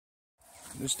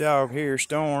This dog here,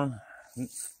 Storm,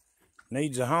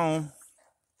 needs a home.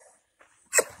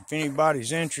 If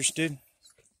anybody's interested,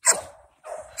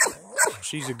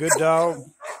 she's a good dog.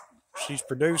 She's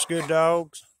produced good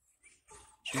dogs.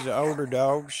 She's an older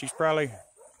dog. She's probably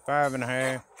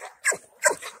 5.5.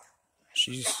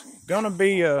 She's gonna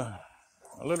be a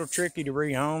little tricky to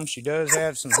rehome. She does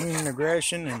have some human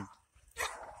aggression and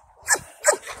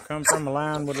come from a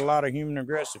line with a lot of human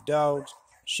aggressive dogs.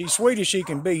 She's sweet as she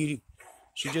can be.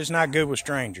 She's just not good with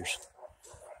strangers.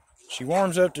 She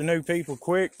warms up to new people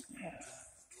quick.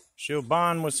 She'll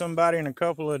bond with somebody in a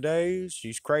couple of days.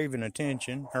 She's craving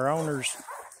attention. Her owner's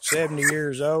 70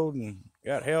 years old and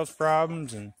got health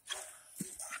problems and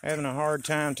having a hard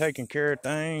time taking care of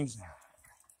things.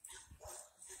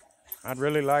 I'd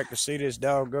really like to see this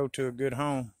dog go to a good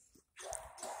home.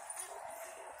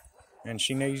 And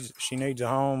she needs a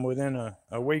home within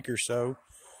a week or so.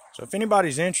 So if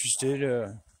anybody's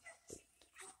interested,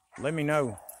 let me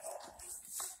know.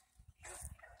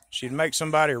 She'd make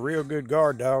somebody a real good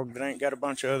guard dog that ain't got a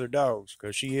bunch of other dogs,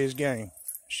 because she is game.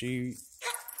 She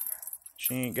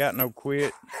ain't got no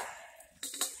quit.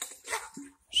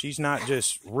 She's not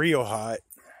just real hot,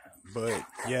 but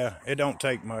yeah, it don't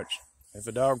take much. If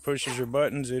a dog pushes her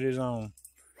buttons, it is on.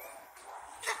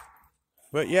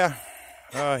 But yeah,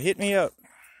 hit me up.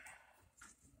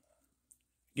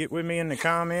 Get with me in the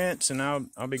comments, and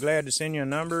I'll be glad to send you a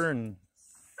number, and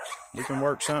we can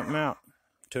work something out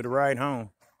to the right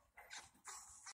home.